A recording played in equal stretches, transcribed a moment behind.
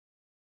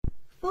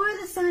For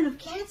the sign of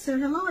Cancer,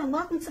 hello and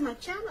welcome to my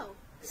channel.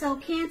 So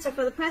Cancer,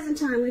 for the present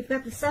time, we've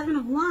got the Seven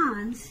of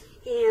Wands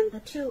and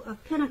the Two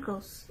of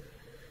Pentacles.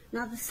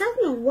 Now the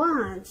Seven of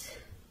Wands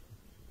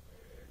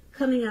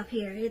coming up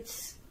here,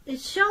 it's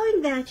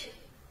showing that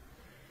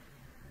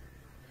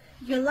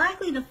you're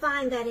likely to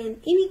find that in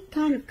any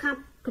kind of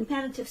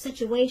competitive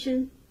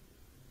situation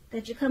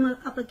that you come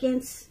up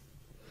against,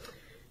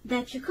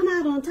 that you come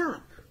out on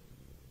top.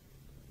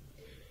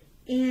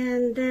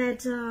 And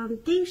that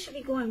things should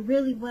be going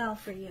really well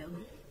for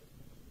you.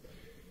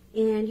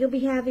 And you'll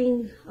be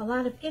having a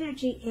lot of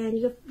energy and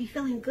you'll be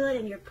feeling good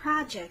in your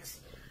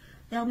projects.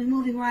 They'll be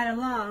moving right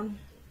along.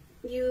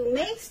 You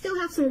may still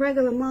have some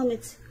regular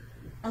moments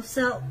of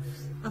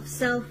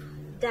self-doubt,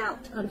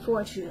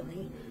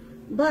 unfortunately.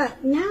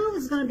 But now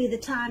is going to be the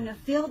time to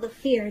feel the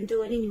fear and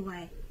do it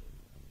anyway.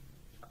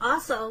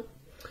 Also,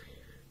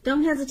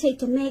 don't hesitate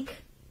to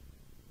make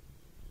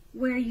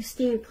where you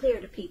stand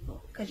clear to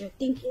people, because your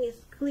thinking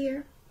is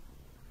clear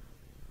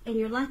and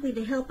you're likely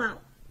to help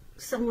out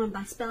someone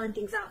by spelling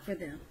things out for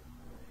them.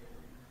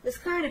 This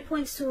card, it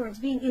points towards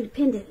being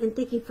independent and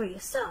thinking for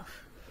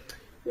yourself.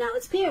 Now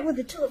it's paired with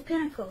the Two of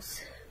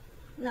Pentacles.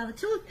 Now the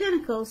Two of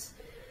Pentacles,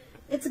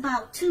 it's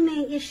about two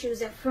main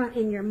issues at front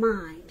in your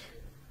mind.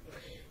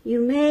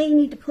 You may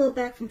need to pull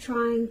back from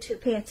trying to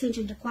pay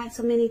attention to quite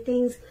so many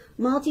things.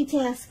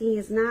 Multitasking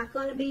is not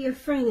going to be your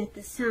friend at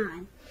this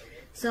time.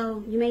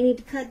 So you may need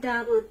to cut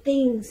down on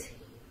things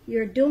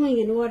you're doing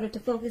in order to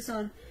focus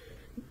on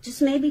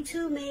just maybe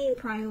two main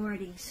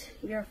priorities.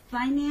 Your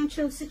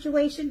financial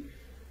situation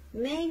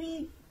may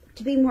need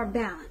to be more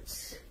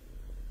balanced.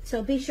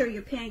 So be sure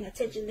you're paying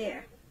attention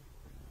there.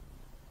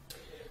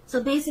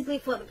 So basically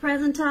for the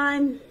present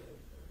time,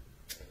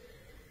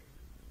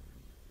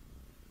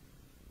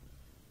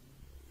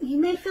 you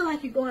may feel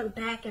like you're going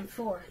back and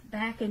forth.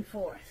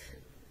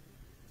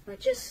 Or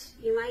just,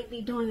 you might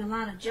be doing a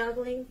lot of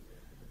juggling.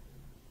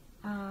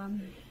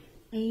 And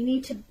you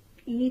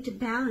need to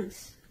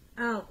balance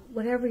out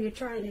whatever you're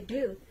trying to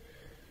do,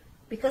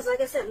 because like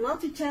I said,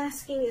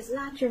 multitasking is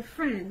not your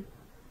friend.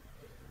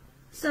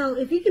 So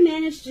if you can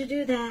manage to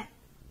do that,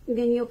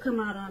 then you'll come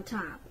out on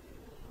top.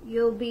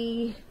 You'll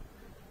be,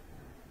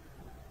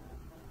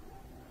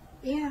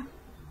 you'll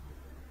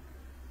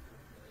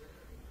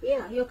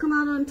come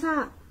out on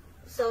top.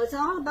 So it's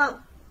all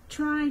about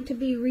trying to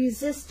be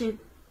resistant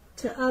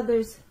to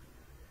others'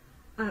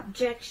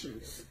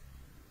 objections.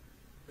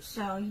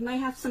 So you may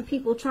have some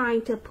people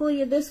trying to pull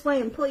you this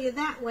way and pull you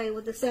that way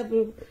with the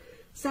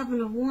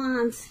Seven of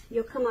Wands.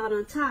 You'll come out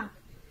on top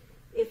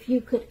if you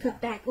could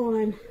cut back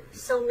on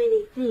so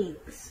many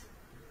things.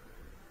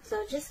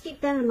 So just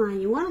keep that in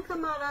mind. You want to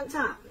come out on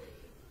top.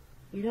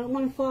 You don't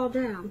want to fall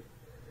down.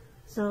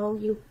 So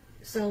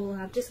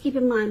just keep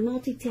in mind,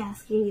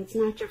 multitasking, it's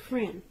not your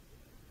friend.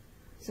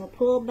 So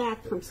pull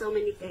back from so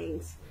many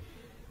things.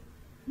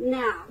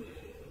 Now,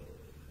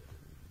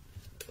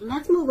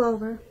 let's move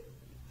over.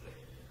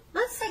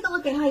 Let's take a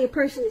look at how your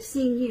person is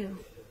seeing you.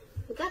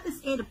 We got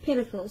this Eight of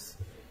Pentacles,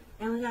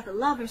 and we got the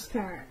Lover's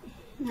card.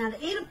 Now, the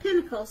Eight of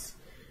Pentacles,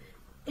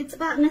 it's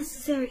about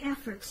necessary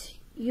efforts.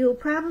 You'll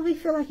probably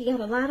feel like you got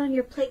a lot on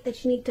your plate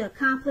that you need to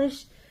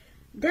accomplish.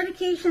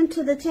 Dedication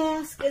to the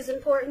task is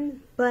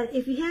important, but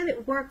if you have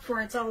it work for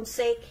its own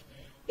sake,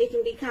 it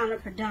can be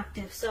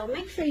counterproductive. So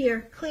make sure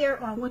you're clear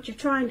on what you're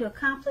trying to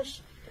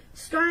accomplish.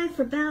 Strive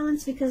for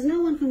balance, because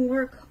no one can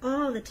work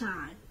all the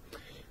time.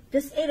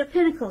 This Eight of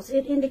Pentacles,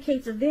 it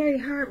indicates a very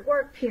hard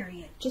work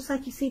period. Just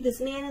like you see this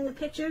man in the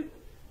picture.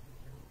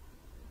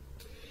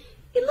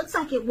 It looks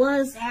like it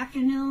was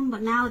afternoon,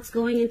 but now it's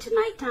going into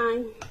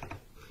nighttime.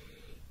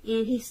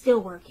 And he's still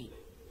working.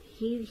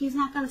 He's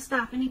not going to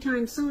stop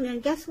anytime soon.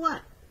 And guess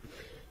what?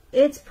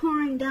 It's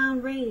pouring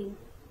down raining.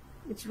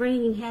 It's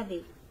raining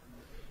heavy.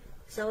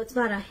 So it's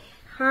about a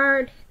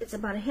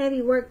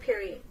heavy work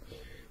period,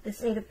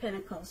 this Eight of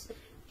Pentacles.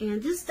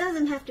 And this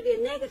doesn't have to be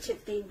a negative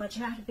thing, but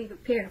you have to be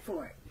prepared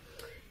for it.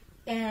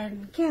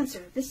 And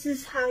Cancer, this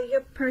is how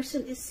your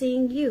person is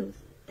seeing you.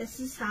 This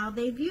is how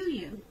they view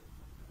you.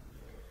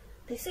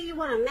 They say you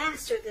want to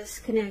master this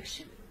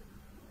connection.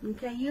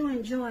 Okay, you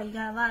enjoy, you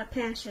got a lot of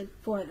passion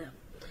for them.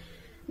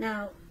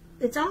 Now,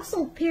 it's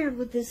also paired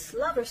with this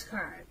Lover's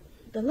card.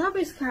 The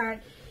Lover's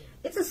card,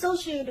 it's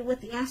associated with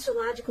the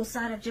astrological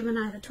side of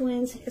Gemini, the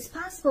twins. It's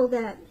possible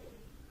that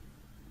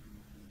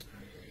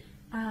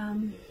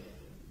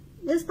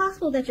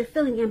you're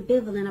feeling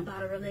ambivalent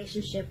about a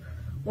relationship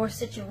or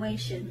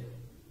situation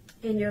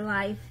in your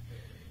life.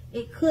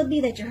 It could be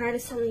that your heart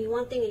is telling you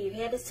one thing and your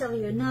head is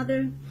telling you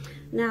another.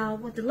 Now,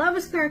 with the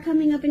Lover's card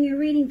coming up in your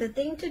reading, the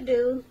thing to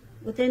do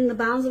within the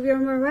bounds of your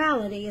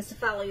morality is to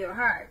follow your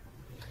heart.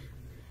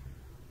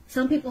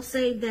 Some people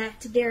say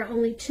that there are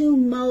only two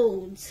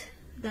modes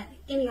that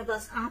any of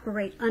us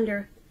operate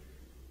under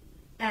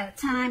at a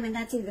time, and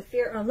that's either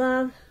fear or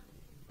love.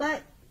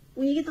 But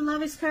when you get the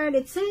Lover's card,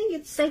 it's saying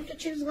it's safe to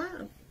choose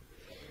love.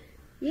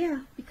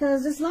 Yeah,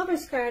 because this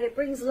Lover's card, it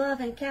brings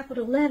love in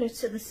capital letters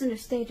to the center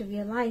stage of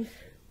your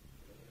life.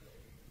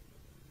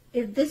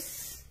 If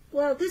this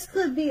Well, this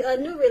could be a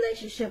new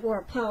relationship or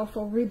a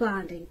powerful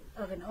rebonding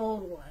of an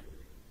old one.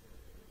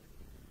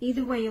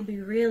 Either way, you'll be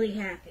really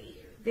happy.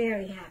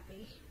 Very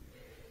happy.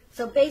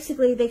 So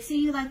basically, they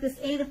see you like this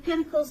Eight of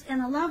Pentacles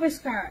and a Lover's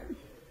card.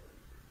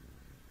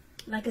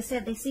 Like I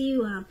said, they see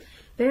you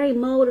very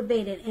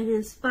motivated and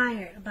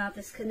inspired about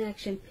this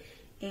connection.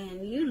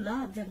 And you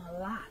love them a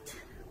lot.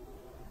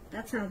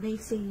 That's how they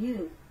see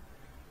you.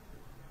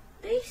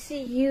 They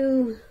see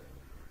you.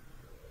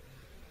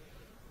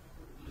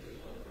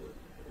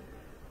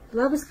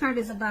 Lover's card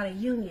is about a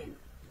union,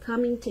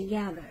 coming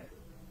together,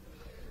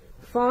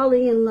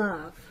 falling in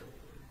love.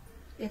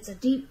 It's a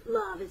deep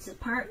love. It's a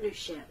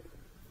partnership.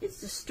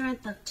 It's the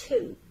strength of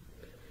two.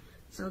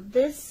 So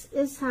this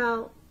is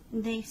how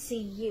they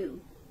see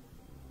you.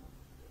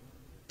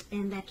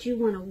 And that you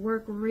want to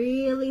work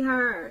really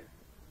hard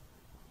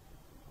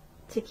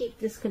to keep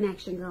this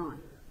connection going.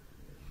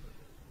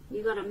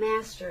 You're going to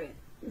master it.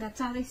 That's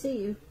how they see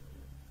you.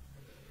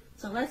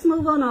 So let's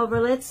move on over.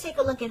 Let's take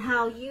a look at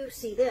how you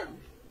see them.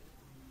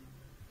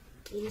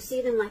 You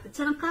see them like the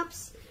Ten of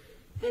Cups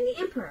and the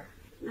Emperor.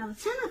 Now the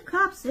Ten of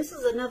Cups, this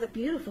is another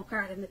beautiful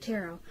card in the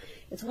tarot.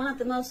 It's one of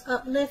the most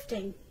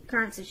uplifting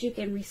cards that you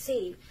can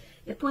receive.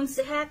 It points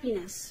to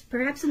happiness,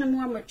 perhaps in a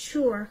more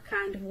mature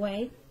kind of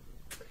way.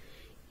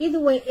 Either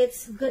way,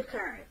 it's a good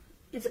card.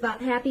 It's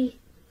about happy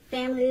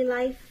family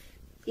life,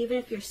 even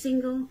if you're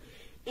single,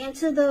 and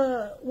to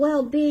the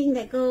well-being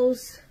that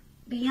goes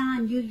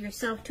beyond you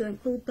yourself to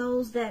include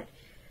those that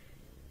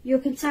you're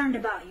concerned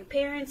about, your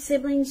parents,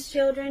 siblings,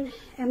 children,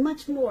 and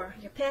much more,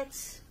 your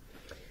pets.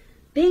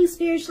 Being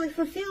spiritually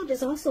fulfilled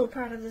is also a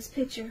part of this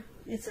picture.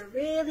 It's a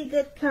really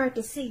good card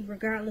to see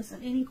regardless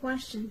of any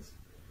questions.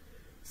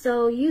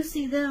 So you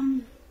see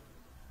them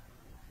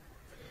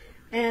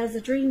as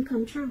a dream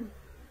come true.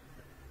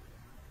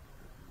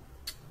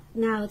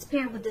 Now it's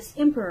paired with this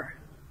Emperor,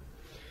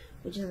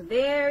 which is a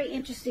very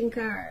interesting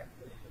card.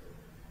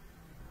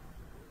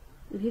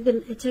 If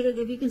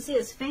you can see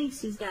his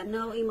face, he's got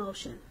no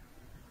emotion,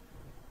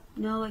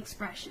 no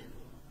expression.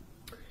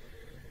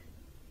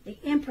 The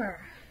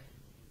Emperor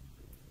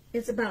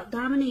is about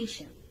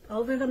domination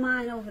over the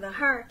mind, over the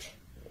heart,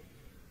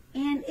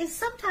 and it's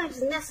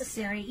sometimes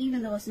necessary,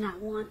 even though it's not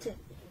wanted.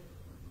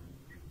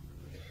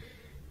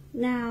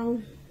 Now,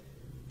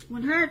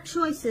 when hard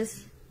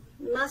choices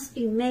must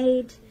be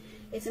made,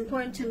 it's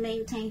important to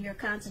maintain your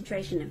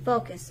concentration and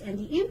focus. And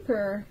the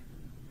Emperor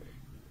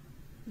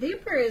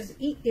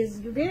is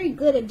very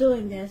good at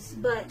doing this,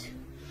 but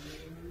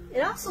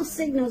it also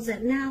signals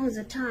that now is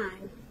a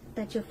time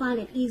that you'll find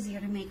it easier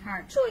to make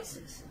hard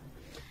choices.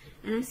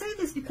 And I say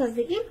this because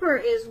the Emperor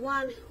is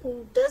one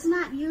who does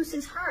not use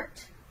his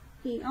heart.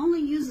 He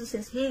only uses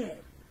his head.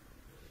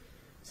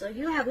 So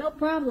you have no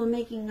problem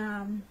making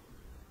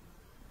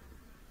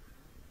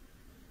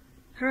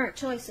hard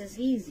choices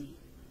easy.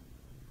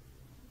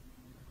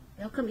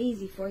 They'll come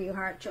easy for you,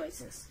 hard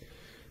choices.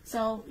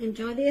 So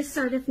enjoy the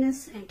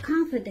assertiveness and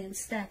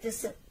confidence that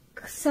this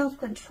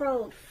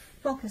self-controlled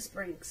focus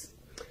brings.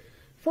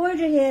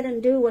 Forge ahead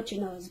and do what you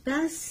know is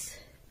best.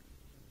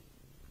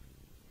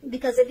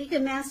 Because if you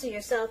can master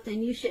yourself,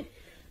 then you should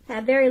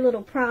have very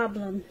little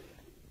problem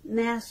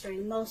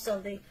mastering most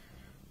of the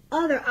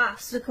other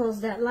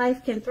obstacles that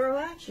life can throw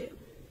at you.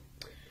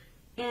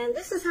 And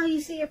this is how you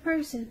see a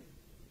person,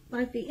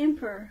 like the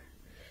Emperor.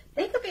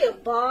 They could be a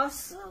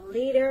boss, a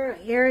leader,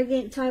 an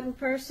arrogant type of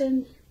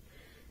person.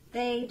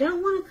 They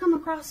don't want to come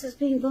across as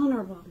being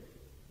vulnerable.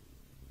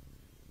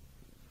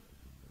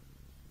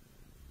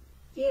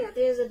 Yeah,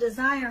 there's a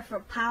desire for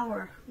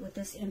power with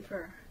this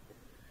Emperor.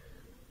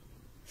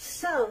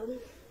 So,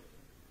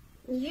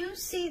 you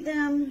see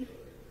them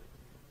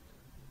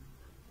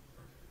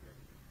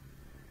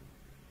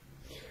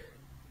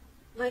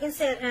like I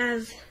said,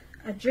 as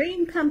a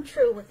dream come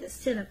true with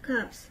this Ten of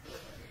Cups.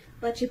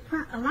 But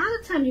a lot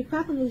of times you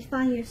probably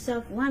find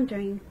yourself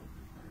wondering,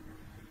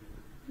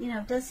 you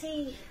know, does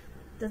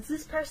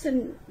this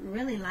person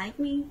really like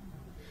me?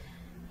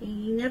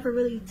 He never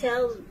really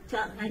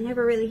I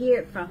never really hear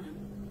it from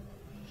him.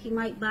 He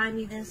might buy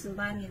me this and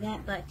buy me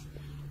that, but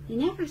he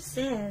never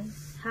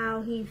says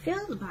how he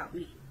feels about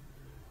me.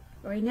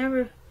 Or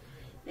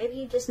maybe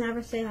he just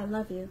never say I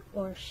love you,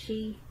 or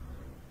she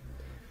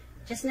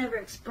just never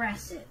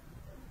express it.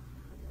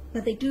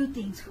 But they do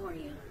things for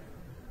you.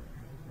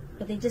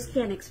 But they just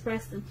can't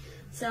express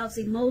themselves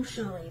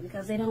emotionally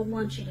because they don't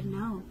want you to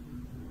know.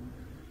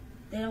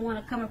 They don't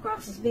want to come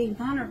across as being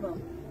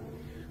vulnerable.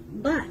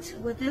 But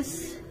with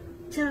this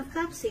Ten of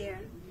Cups here,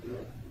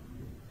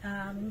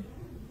 I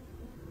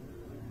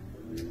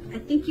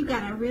think you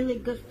got a really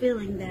good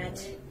feeling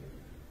that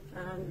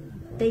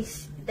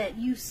that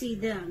you see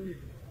them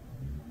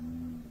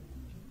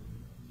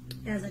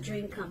as a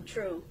dream come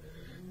true,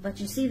 but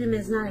you see them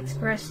as not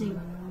expressing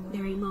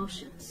their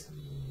emotions.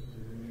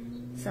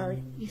 So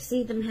you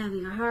see them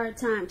having a hard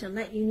time to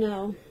let you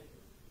know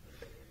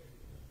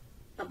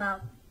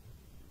about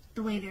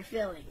the way they're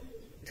feeling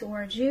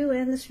towards you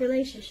and this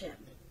relationship.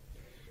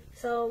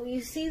 So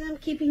you see them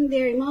keeping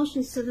their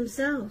emotions to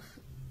themselves.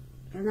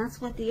 And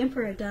that's what the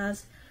Emperor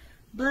does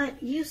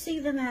But you see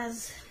them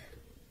as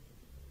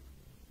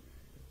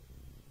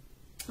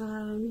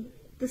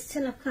this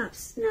Ten of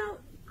Cups. Now,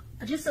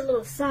 just a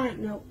little side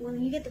note,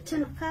 when you get the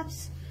Ten of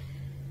Cups,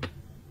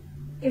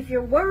 if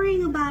you're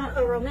worrying about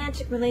a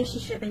romantic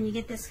relationship and you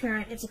get this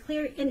card, it's a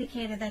clear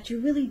indicator that you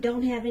really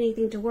don't have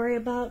anything to worry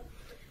about.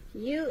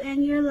 You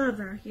and your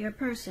lover, your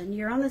person,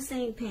 you're on the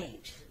same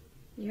page.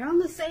 You're on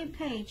the same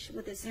page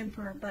with this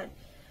Emperor, but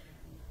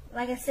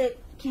like I said,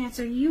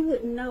 Cancer, you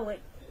wouldn't know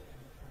it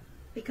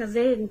because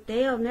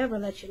they'll never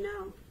let you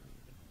know.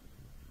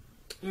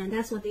 And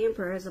that's what the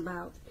Emperor is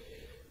about.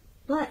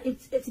 But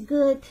it's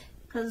good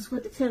because it's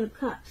with the Ten of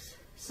Cups.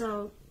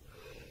 So,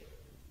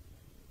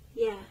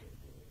 yeah.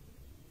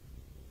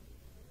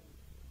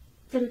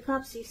 Ten of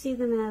Cups, you see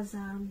them as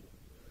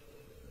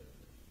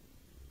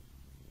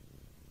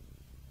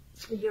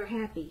you're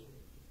happy.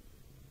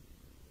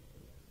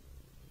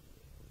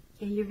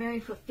 And you're very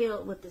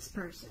fulfilled with this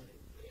person.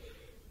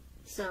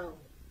 So,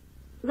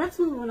 let's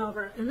move on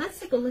over and let's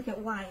take a look at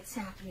why it's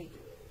happening.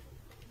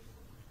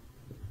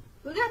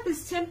 We got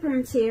this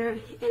Temperance here,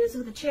 and it's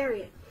with the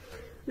Chariot.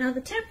 Now,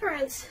 the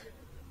Temperance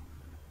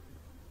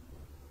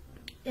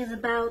is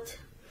about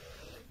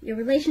your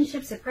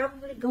relationships are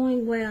probably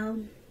going well,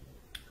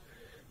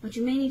 but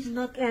you may need to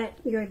look at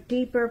your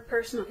deeper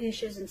personal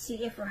issues and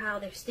see if or how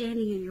they're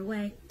standing in your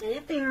way. And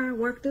if they are,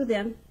 work through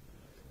them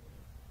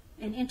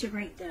and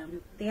integrate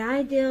them. The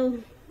ideal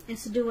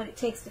is to do what it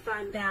takes to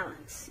find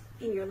balance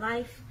in your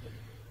life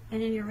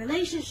and in your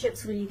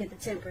relationships when you get the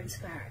Temperance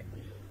card.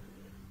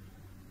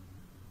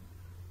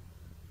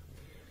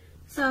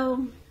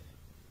 So,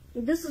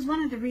 this is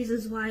one of the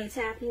reasons why it's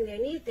happening.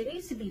 There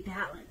needs to be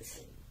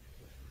balance.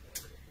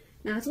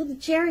 Now, it's with the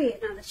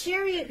Chariot. Now, the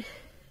Chariot,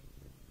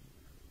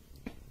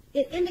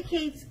 it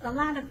indicates a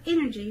lot of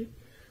energy,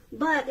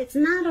 but it's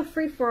not a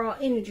free-for-all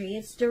energy.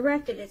 It's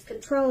directed, it's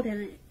controlled,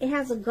 and it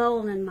has a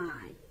goal in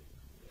mind.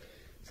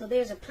 So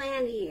there's a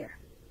plan here.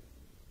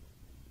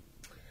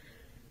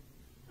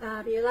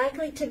 You're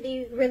likely to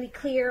be really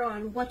clear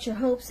on what your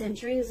hopes and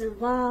dreams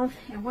involve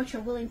and what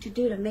you're willing to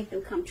do to make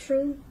them come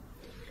true.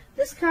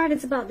 This card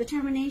is about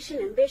determination,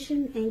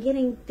 ambition, and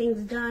getting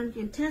things done,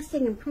 and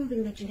testing and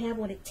proving that you have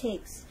what it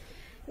takes.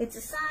 It's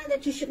a sign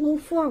that you should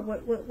move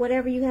forward with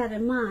whatever you have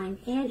in mind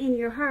and in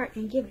your heart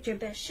and give it your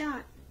best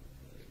shot.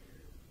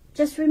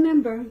 Just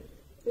remember,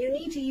 you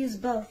need to use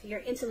both your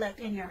intellect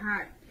and your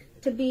heart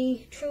to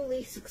be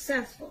truly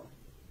successful.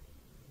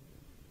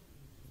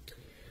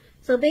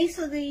 So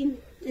basically,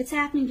 it's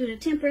happening due to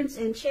Temperance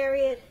and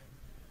Chariot.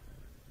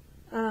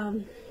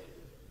 There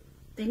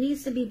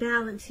needs to be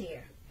balance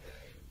here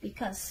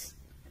because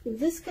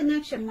this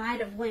connection might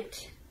have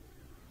went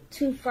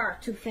too far,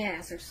 too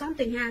fast, or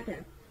something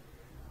happened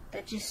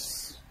that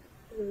just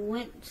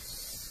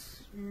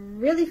went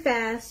really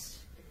fast.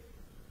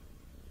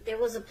 There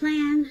was a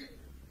plan.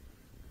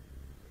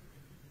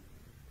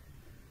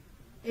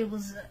 It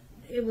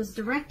was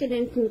directed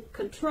and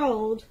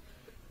controlled,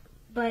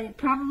 but it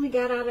probably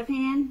got out of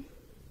hand,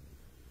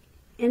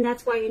 and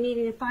that's why you're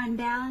needing to find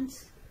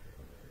balance.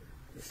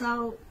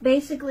 So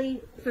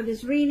basically, for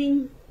this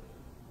reading,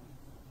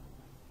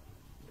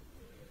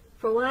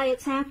 for why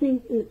it's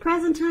happening in the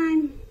present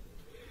time,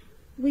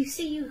 we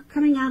see you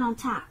coming out on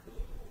top.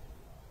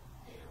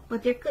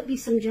 But there could be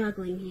some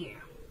juggling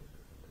here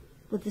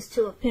with this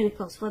Two of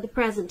Pentacles for the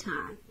present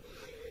time.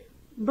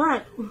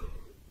 But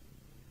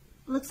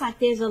looks like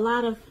there's a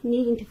lot of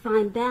needing to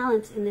find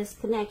balance in this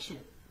connection.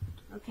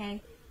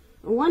 Okay?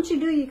 And once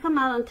you do, you come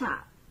out on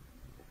top.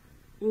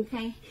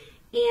 Okay?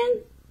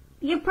 And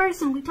your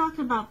person, we talked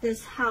about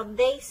this, how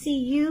they see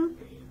you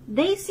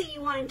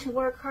wanting to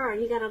work hard.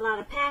 You got a lot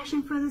of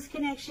passion for this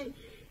connection,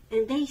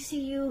 and they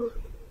see you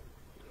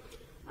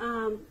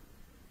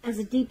as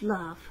a deep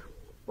love,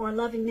 or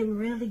loving them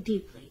really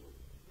deeply.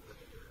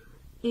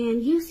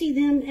 And you see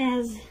them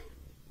as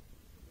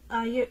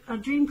a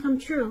dream come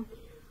true,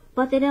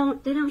 but they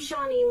don't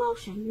show any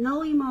emotion,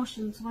 no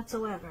emotions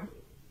whatsoever.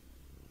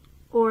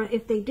 Or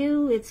if they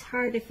do, it's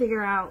hard to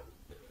figure out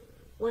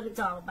what it's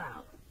all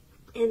about.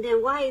 And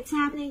then why it's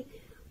happening,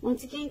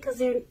 once again, because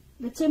the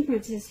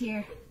Temperance is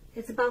here.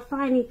 It's about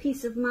finding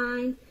peace of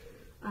mind,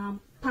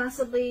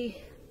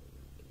 possibly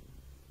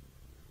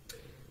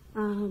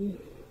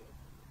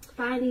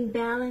finding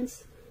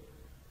balance,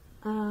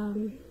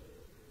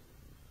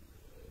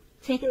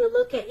 taking a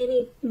look at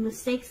any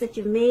mistakes that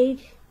you've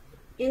made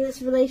in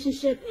this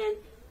relationship and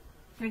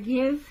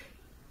forgive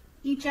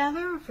each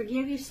other, or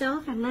forgive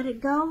yourself and let it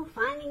go,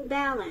 finding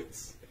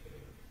balance.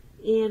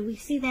 And we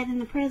see that in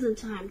the present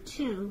time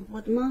too,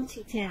 with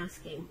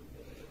multitasking.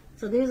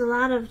 So there's a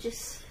lot of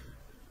just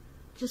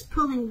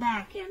pulling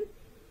back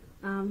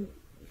and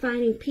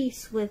finding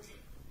peace with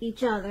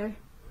each other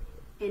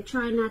and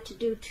trying not to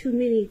do too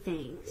many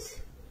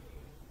things.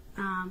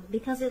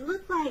 Because it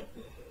looked like,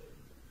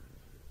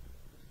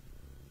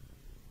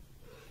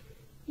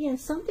 yeah,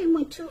 something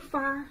went too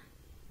far,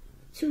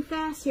 too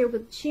fast here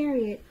with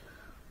Chariot.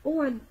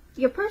 Or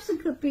your person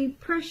could be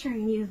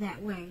pressuring you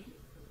that way.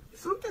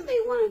 Something they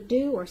want to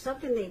do or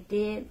something they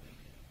did,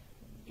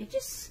 it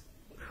just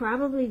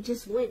probably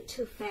just went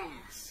too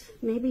fast.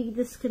 Maybe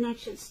this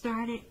connection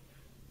started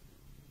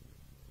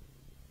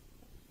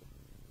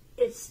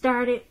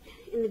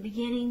in the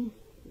beginning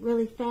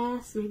really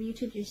fast. Maybe you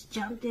two just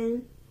jumped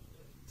in.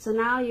 So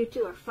now you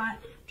two are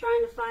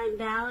trying to find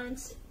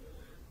balance.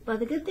 But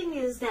the good thing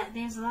is that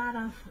there's a lot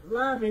of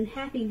love and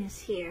happiness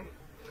here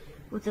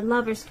with the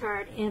Lover's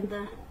card and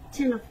the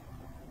Ten of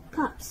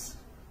Cups.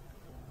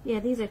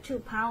 Yeah, these are two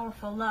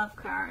powerful love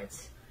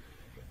cards.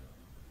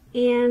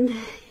 And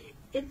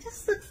it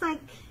just looks like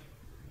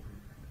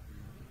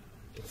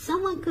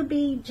someone could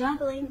be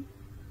juggling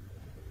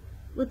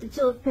with the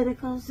Two of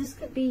Pentacles. This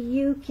could be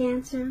you,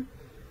 Cancer,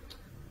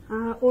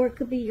 or it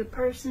could be your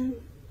person.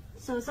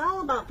 So it's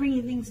all about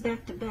bringing things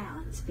back to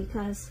balance,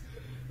 because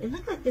it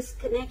looked like this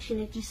connection,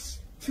 it just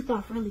took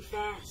off really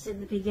fast in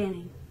the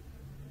beginning.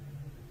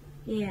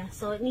 Yeah,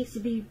 so it needs to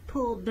be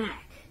pulled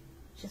back.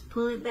 Just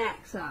pull it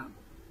back some.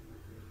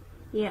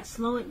 Yeah,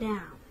 slow it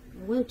down.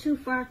 It went too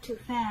far too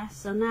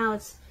fast, so now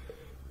it's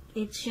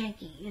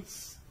shaky.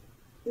 It's,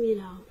 you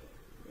know,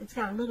 it's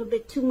got a little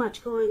bit too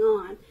much going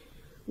on.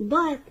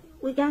 But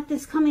we got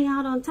this coming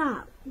out on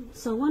top.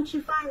 So once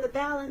you find the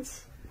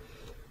balance,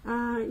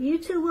 you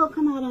two will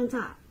come out on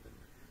top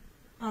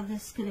of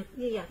this.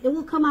 Yeah, it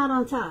will come out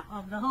on top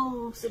of the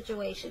whole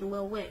situation.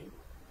 Will win,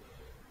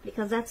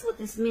 because that's what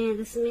this man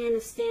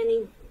is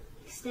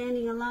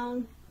standing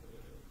alone.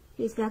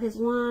 He's got his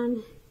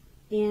wand,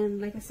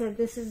 and like I said,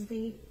 this is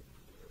the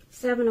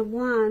Seven of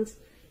Wands,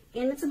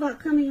 and it's about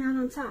coming out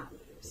on top.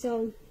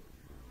 So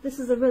this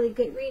is a really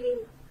good reading.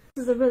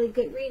 This is a really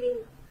good reading.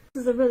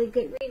 This is a really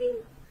good reading.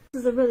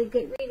 This is a really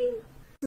good reading.